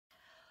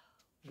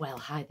Well,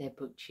 hi there,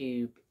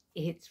 BookTube.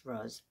 It's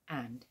Ros,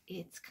 and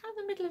it's kind of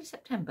the middle of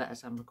September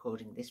as I'm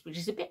recording this, which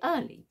is a bit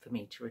early for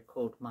me to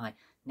record my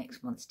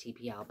next month's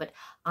TBR, but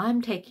I'm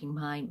taking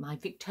my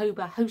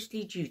Victober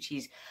hostly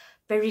duties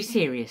very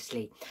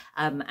seriously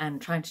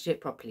and trying to do it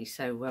properly.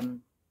 So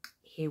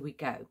here we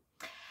go.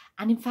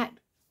 And in fact,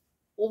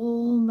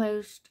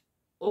 almost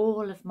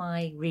all of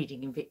my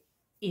reading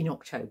in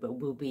October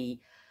will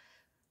be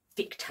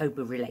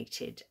Victober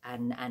related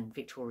and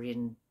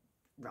Victorian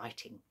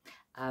writing.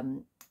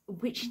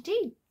 Which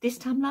indeed, this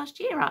time last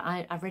year,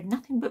 I've read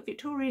nothing but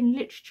Victorian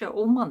literature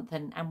all month,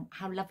 and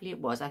how lovely it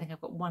was. I think I've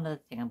got one other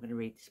thing I'm going to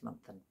read this month,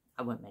 and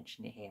I won't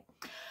mention it here.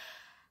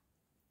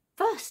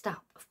 First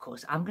up, of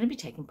course, I'm going to be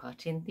taking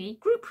part in the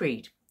group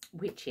read,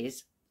 which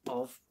is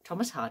of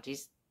Thomas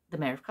Hardy's The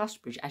Mayor of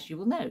Casterbridge, as you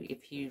will know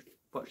if you've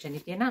watched any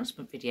of the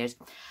announcement videos.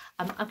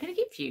 I'm going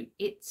to give you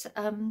its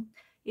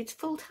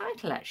full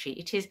title, actually.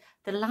 It is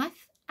The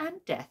Life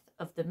and Death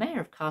of the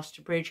Mayor of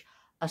Casterbridge,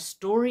 A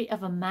Story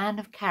of a Man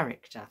of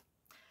Character,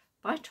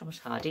 by Thomas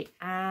Hardy,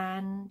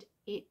 and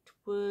it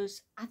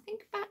was I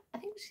think it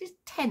was his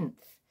 10th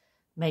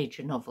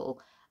major novel,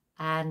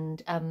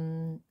 and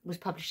was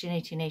published in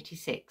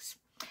 1886.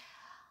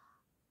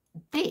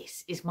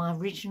 This is my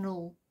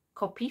original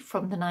copy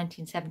from the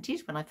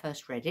 1970s when I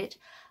first read it.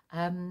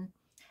 I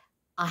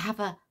have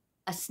a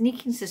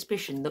sneaking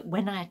suspicion that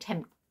when I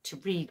attempt to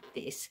read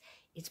this,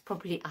 it's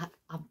probably, I'm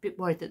a bit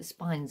worried that the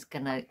spine's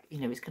gonna,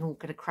 it's all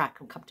gonna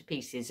crack and come to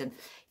pieces, and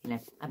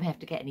I may have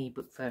to get an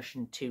ebook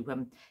version to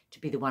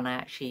be the one I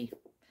actually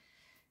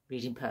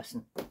read in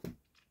person.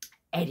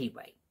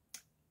 Anyway,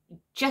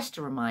 just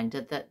a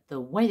reminder that the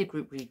way the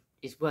group read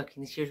is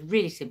working this year is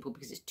really simple,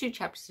 because it's 2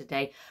 chapters a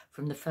day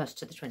from the 1st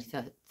to the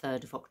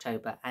 23rd of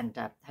October, and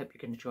I hope you're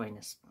going to join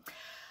us.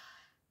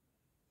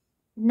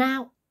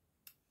 Now,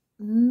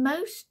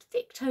 most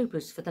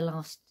Victobers for the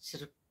last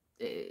sort of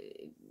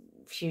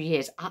few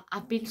years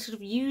I've been sort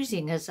of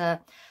using as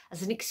an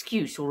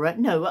excuse, or a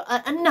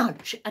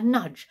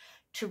nudge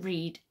to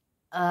read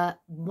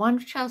one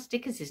of Charles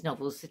Dickens's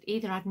novels that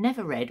either I've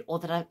never read, or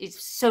that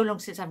it's so long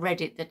since I've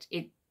read it that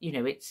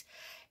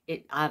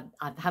I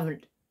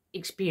haven't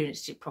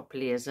experienced it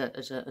properly as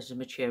a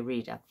mature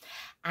reader.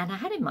 And I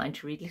had in mind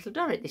to read Little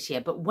Dorrit this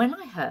year, but when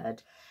I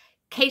heard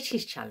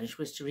Katie's challenge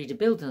was to read a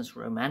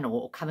Bildungsroman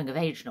or coming of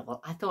age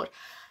novel, I thought,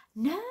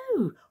 no,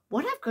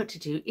 what I've got to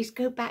do is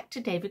go back to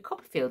David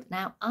Copperfield.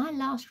 Now, I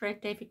last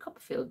read David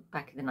Copperfield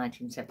back in the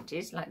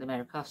 1970s, like The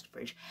Mayor of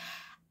Casterbridge,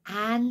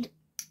 and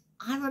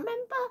I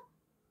remember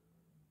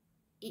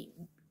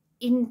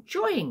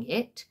enjoying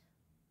it,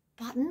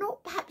 but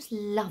not perhaps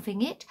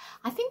loving it.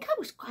 I think I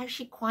was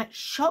actually quite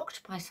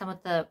shocked by some of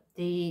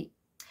the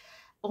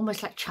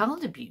almost like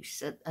child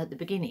abuse at the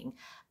beginning.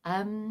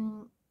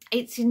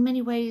 It's in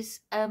many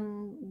ways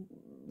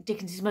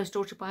Dickens' most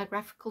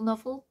autobiographical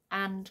novel,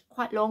 and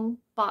quite long,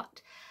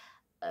 but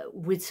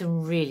with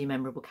some really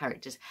memorable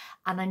characters.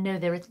 And I know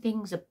there are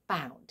things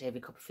about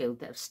David Copperfield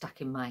that have stuck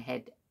in my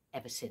head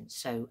ever since,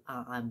 so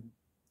I'm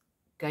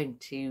going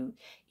to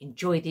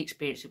enjoy the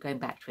experience of going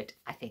back to it,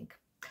 I think.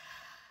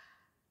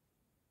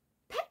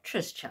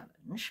 Petra's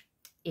challenge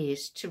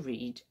is to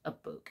read a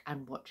book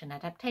and watch an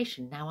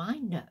adaptation. Now, I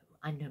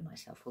know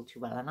myself all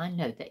too well, and I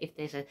know that if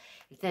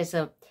there's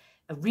a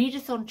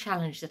readathon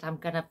challenge that I'm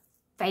going to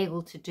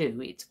fail to do,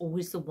 it's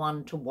always the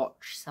one to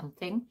watch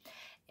something.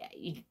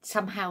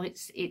 Somehow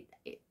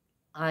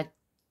I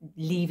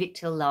leave it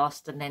till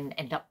last and then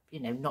end up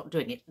not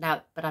doing it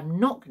now. But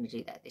I'm not going to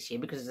do that this year,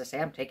 because, as I say,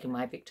 I'm taking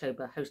my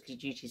Victober hostly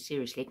duties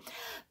seriously,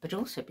 but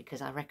also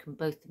because I reckon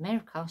both The Mayor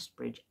of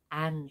Casterbridge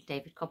and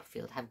David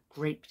Copperfield have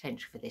great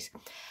potential for this.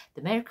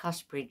 The Mayor of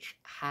Casterbridge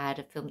had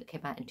a film that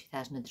came out in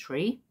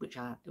 2003, which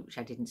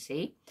I didn't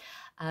see,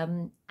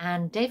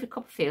 and David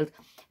Copperfield,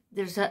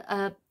 there's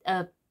a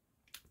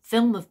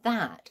film of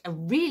that, a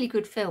really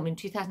good film in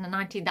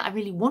 2019 that I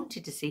really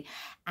wanted to see,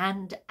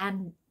 and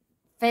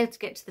failed to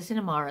get to the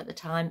cinema at the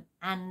time,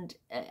 and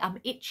I'm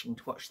itching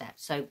to watch that,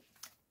 so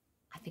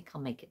I think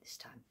I'll make it this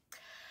time.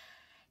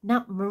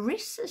 Now,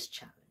 Marissa's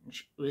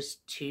challenge was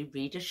to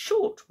read a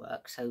short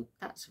work, so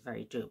that's a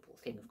very doable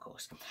thing, of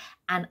course,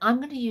 and I'm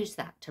going to use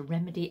that to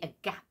remedy a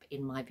gap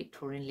in my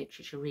Victorian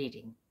literature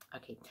reading.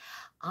 Okay,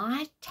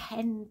 I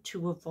tend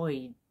to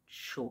avoid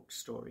short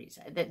stories.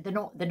 They're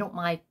not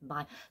my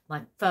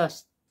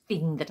first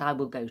thing that I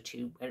will go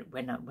to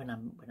when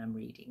I'm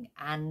reading,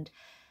 and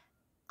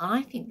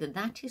I think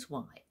that is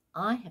why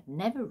I have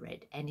never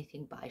read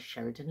anything by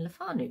Sheridan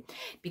Fanu,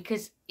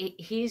 because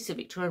he is a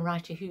Victorian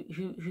writer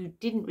who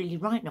didn't really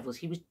write novels.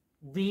 He was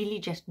really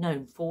just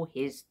known for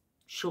his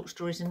short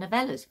stories and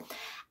novellas,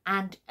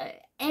 and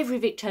every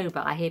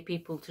Victober I hear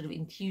people sort of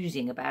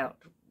enthusing about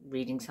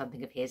reading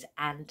something of his,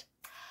 and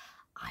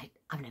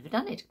I've never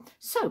done it.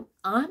 So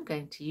I'm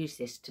going to use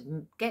this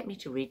to get me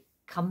to read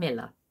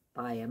Carmilla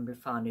by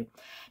Fanu.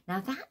 Now,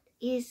 that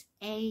is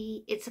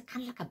it's a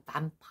kind of like a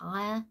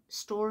vampire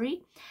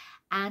story,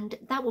 and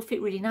that will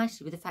fit really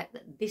nicely with the fact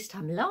that this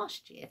time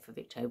last year for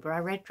Victober I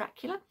read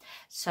Dracula,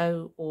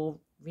 or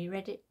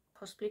reread it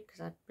possibly,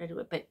 because I read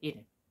it,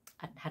 but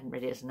I hadn't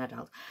read it as an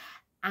adult.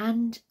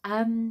 And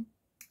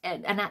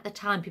at the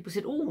time people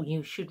said, oh,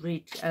 you should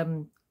read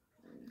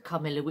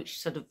Carmilla, which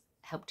sort of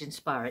helped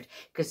inspire it,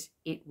 because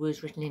it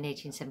was written in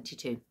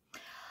 1872.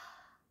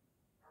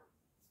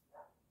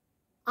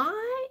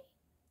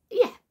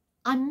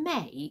 I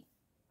may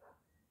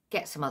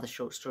get some other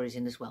short stories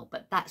in as well,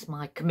 but that's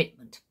my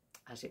commitment,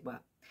 as it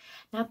were.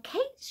 Now,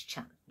 Kate's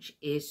challenge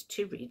is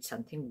to read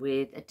something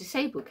with a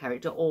disabled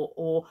character,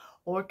 or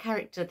a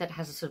character that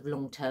has a sort of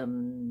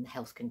long-term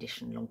health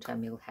condition,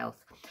 long-term ill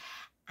health.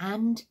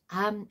 And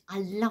I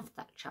love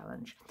that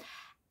challenge.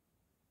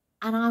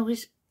 And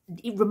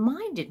it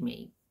reminded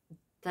me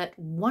that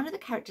one of the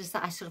characters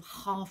that I sort of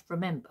half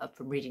remember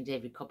from reading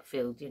David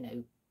Copperfield,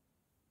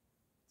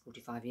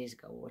 45 years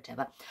ago or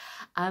whatever,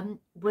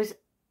 was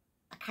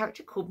a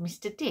character called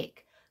Mr.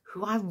 Dick,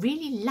 who I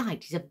really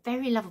liked. He's a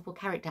very lovable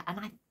character, and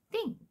I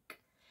think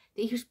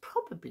that he was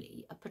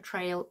probably a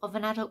portrayal of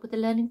an adult with a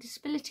learning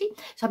disability.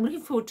 So I'm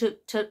looking forward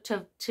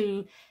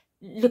to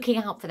looking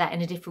out for that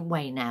in a different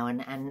way now,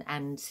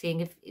 and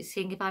seeing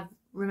if I've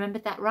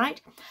remembered that right.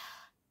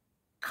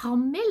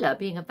 Carmilla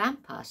being a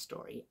vampire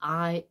story,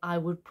 I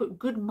would put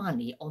good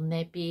money on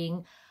there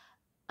being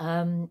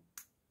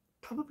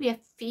probably a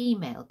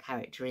female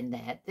character in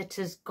there that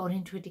has gone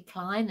into a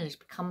decline and has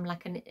become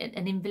like an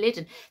invalid,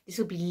 and this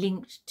will be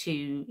linked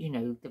to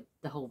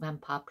the whole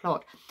vampire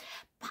plot.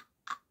 But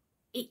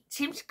it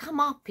seems to come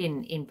up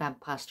in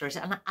vampire stories,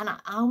 and I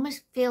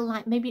almost feel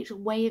like maybe it's a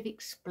way of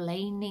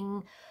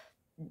explaining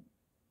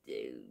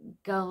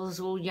girls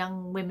or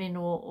young women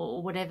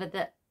or whatever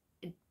that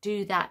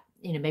do that.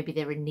 Maybe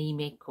they're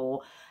anemic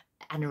or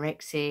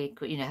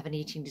anorexic, or have an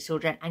eating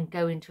disorder, and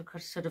go into a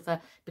sort of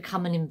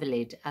become an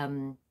invalid.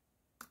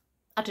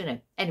 I don't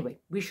know. Anyway,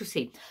 we shall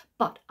see.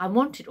 But I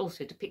wanted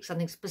also to pick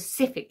something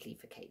specifically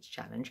for Kate's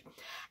challenge,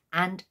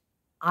 and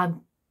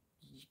I'm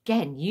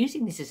again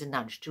using this as a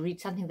nudge to read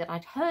something that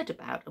I'd heard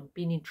about and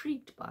been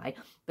intrigued by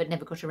but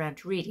never got around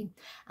to reading,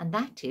 and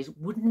that is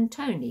Wooden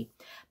Tony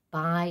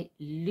by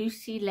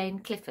Lucy Lane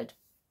Clifford.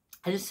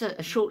 And it's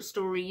a short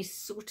story,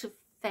 sort of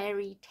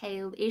fairy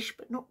tale-ish,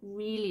 but not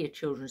really a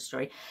children's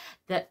story,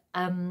 that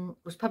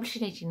was published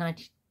in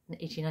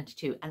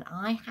 1892, and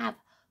I have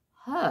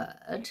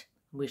heard,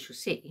 we shall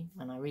see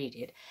when I read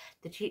it,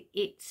 that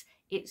it's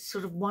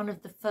sort of one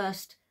of the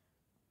first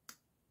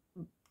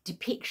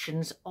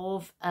depictions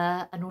of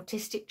an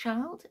autistic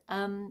child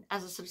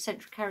as a sort of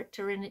central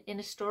character in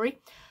a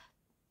story.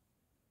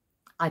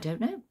 I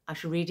don't know. I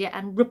shall read it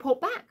and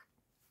report back.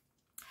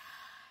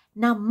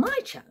 Now, my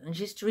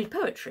challenge is to read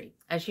poetry,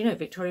 as you know,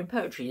 Victorian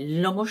poetry,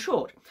 long or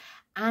short.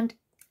 And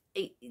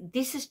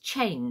this has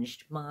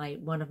changed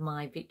one of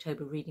my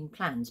Victober reading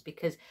plans,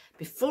 because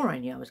before I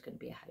knew I was going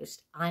to be a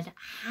host, I'd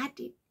had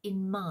it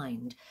in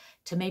mind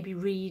to maybe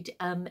read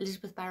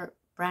Elizabeth Barrett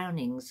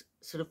Browning's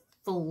sort of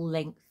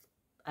full-length,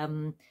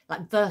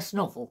 like verse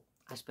novel,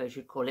 I suppose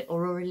you'd call it,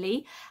 Aurora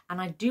Leigh. And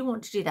I do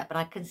want to do that, but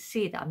I can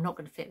see that I'm not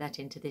going to fit that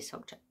into this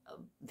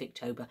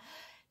Victober.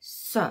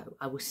 So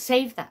I will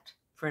save that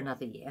for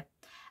another year,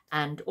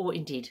 or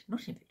indeed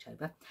not in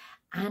Victober,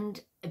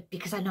 and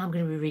because I know I'm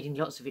going to be reading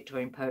lots of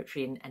Victorian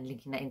poetry and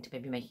linking that into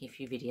maybe making a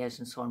few videos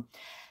and so on.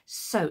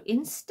 So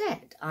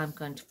instead I'm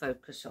going to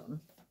focus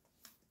on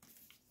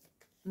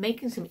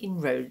making some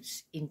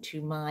inroads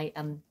into my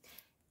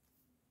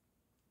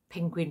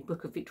Penguin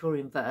Book of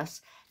Victorian Verse.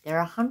 There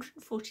are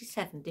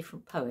 147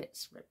 different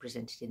poets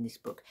represented in this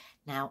book.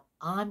 Now,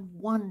 I'm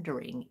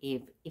wondering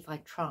if I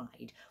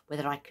tried,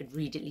 whether I could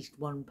read at least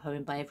one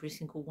poem by every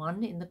single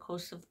one in the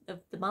course of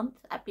the month.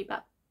 That'd be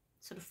about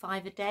sort of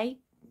 5 a day.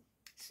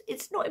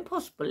 It's not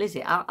impossible, is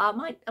it? I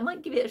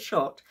might give it a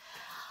shot.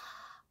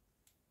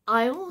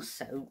 I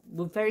also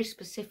will very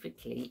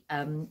specifically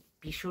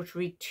be sure to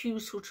read 2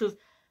 sort of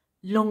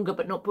longer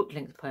but not book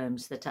length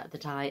poems that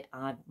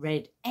I've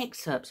read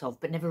excerpts of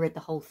but never read the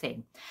whole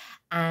thing.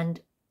 And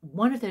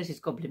one of those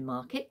is Goblin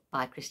Market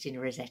by Christina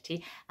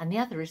Rossetti, and the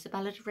other is The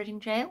Ballad of Reading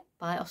Gaol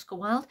by Oscar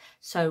Wilde.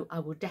 So I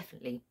will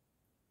definitely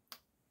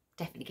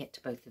get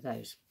to both of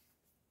those.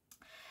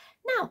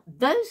 Now,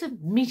 those are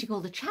meeting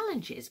all the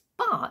challenges,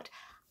 but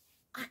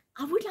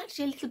I would like to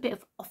do a little bit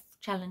of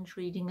off-challenge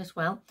reading as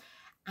well.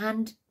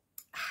 And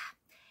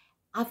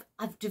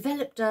I've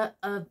developed a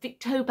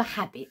Victober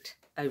habit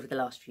over the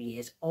last few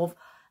years of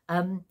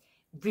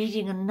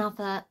reading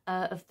another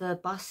of the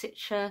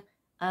Barsetshire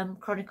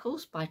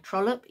Chronicles by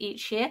Trollope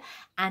each year.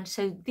 And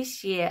so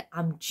this year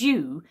I'm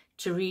due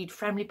to read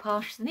Framley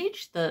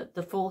Parsonage, the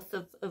 4th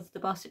of the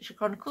Barsetshire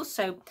Chronicles.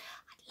 So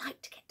I'd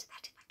like to get to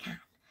that if I can.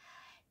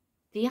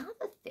 The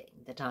other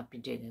thing that I've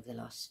been doing over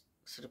the last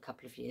sort of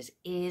couple of years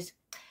is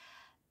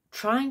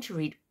trying to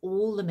read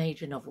all the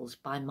major novels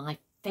by my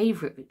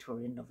favourite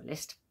Victorian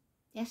novelist.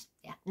 Yes,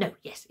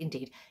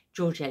 indeed,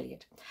 George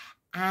Eliot.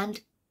 And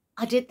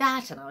I did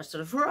that, and I was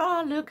sort of,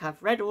 hurrah, look,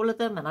 I've read all of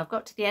them, and I've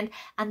got to the end.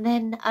 And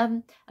then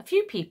a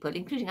few people,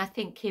 including I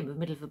think Kim of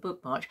Middle of a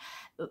Book March,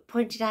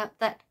 pointed out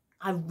that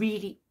I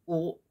really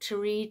ought to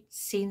read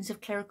Scenes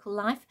of Clerical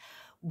Life,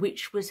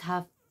 which was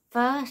her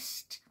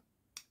first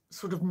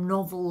sort of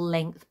novel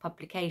length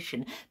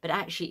publication, but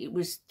actually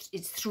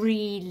it's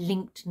 3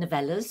 linked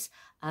novellas,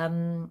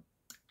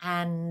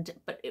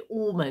 but it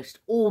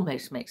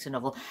almost makes a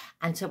novel,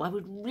 and so I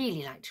would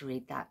really like to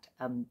read that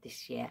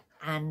this year.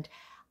 And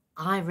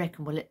I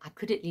reckon, well, I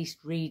could at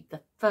least read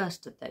the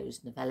first of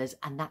those novellas,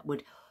 and that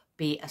would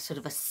be a sort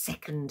of a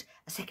second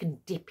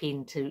dip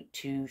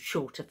into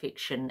shorter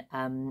fiction,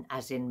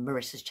 as in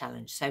Marissa's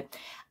Challenge. So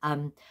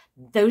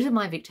those are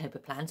my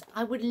Victober plans.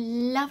 I would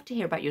love to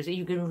hear about yours. Are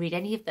you going to read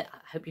any of the, I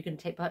hope you're going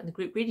to take part in the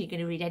group read. Are you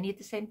going to read any of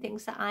the same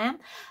things that I am?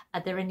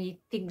 Are there any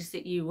things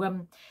that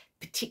you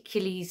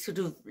particularly sort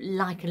of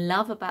like and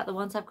love about the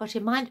ones I've got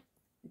in mind?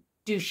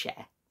 Do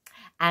share.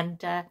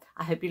 And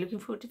I hope you're looking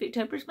forward to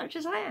Victober as much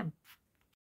as I am.